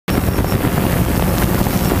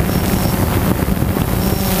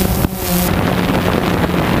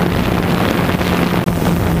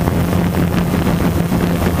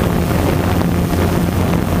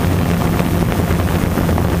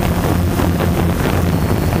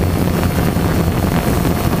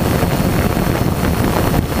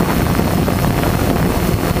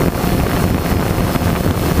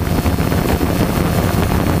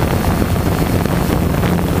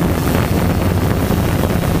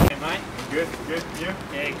Good, you?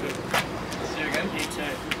 Yeah, good. See you again. You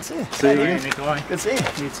too. See you. See you Hey, again. Nikolai. Good to see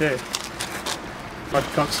you. You too. But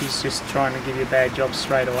Coxie's just trying to give you a bad job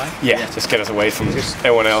straight away. Yeah, just get us away from Just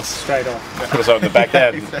everyone else. Straight off. Put us over the back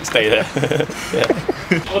there and stay there. Yeah.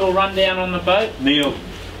 Little rundown on the boat. Neil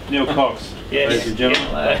Cox, Yes. ladies and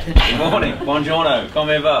gentlemen. Good morning, buongiorno,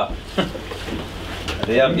 come va?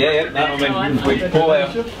 Yeah, no, I mean, we pull our,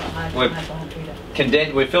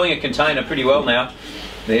 we're filling a container pretty well now.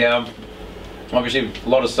 Obviously a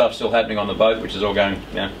lot of stuff still happening on the boat, which is all going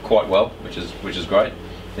quite well, which is great.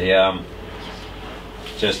 I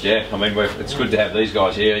mean, it's good to have these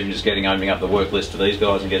guys here, even just opening up the work list to these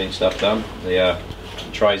guys and getting stuff done.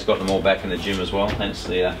 Trey's got them all back in the gym as well, hence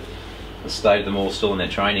the state of them all still in their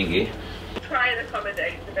training gear. Try and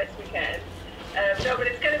accommodate the best we can. No, but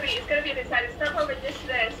it's going to be an exciting stuff over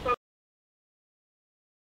yesterday. I spoke.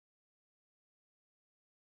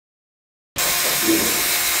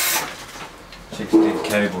 Chicks did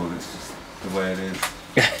cable, it's just the way it is.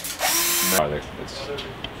 No,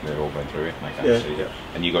 they've all been through it. Okay, Yeah.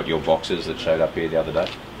 And you got your boxes that showed up here the other day?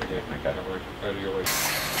 Yeah, Okay.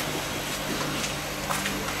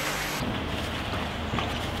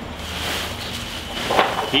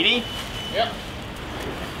 Petey? Yep.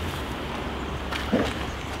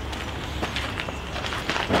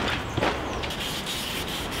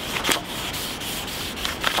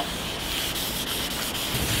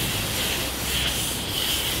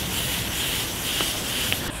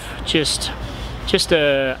 Just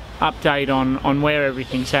a update on where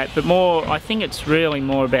everything's at, but more, I think it's really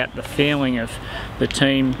more about the feeling of the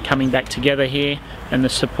team coming back together here and the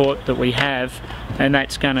support that we have, and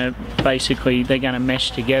that's going to basically, they're going to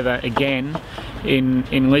mesh together again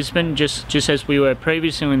in Lisbon, just as we were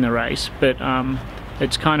previously in the race. But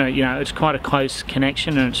it's kind of, it's quite a close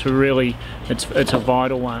connection, and it's a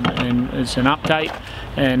vital one, and it's an update.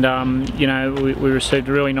 And we received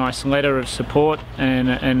a really nice letter of support and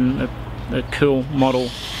a cool model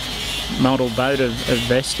boat of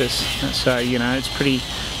Vestas. So it's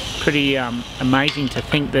pretty amazing to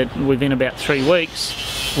think that within about 3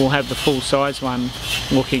 weeks we'll have the full size one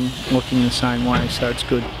looking the same way. So it's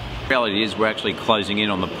good. The reality is we're actually closing in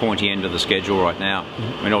on the pointy end of the schedule right now.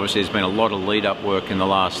 I mean, obviously there's been a lot of lead-up work in the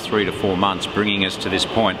last 3 to 4 months bringing us to this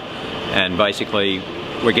point, and basically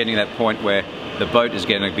we're getting to that point where the boat is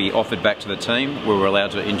going to be offered back to the team, where we're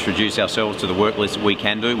allowed to introduce ourselves to the work list that we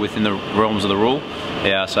can do within the realms of the rule.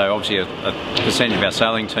 So obviously a percentage of our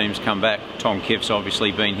sailing teams come back. Tom Kiff's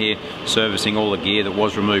obviously been here servicing all the gear that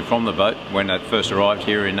was removed from the boat when it first arrived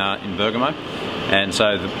here in Bergamo. And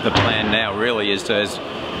so the plan now really is to, as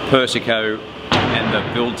Persico and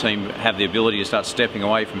the build team have the ability to start stepping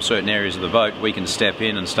away from certain areas of the boat, we can step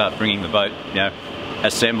in and start bringing the boat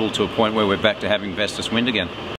assembled to a point where we're back to having Vestas wind again.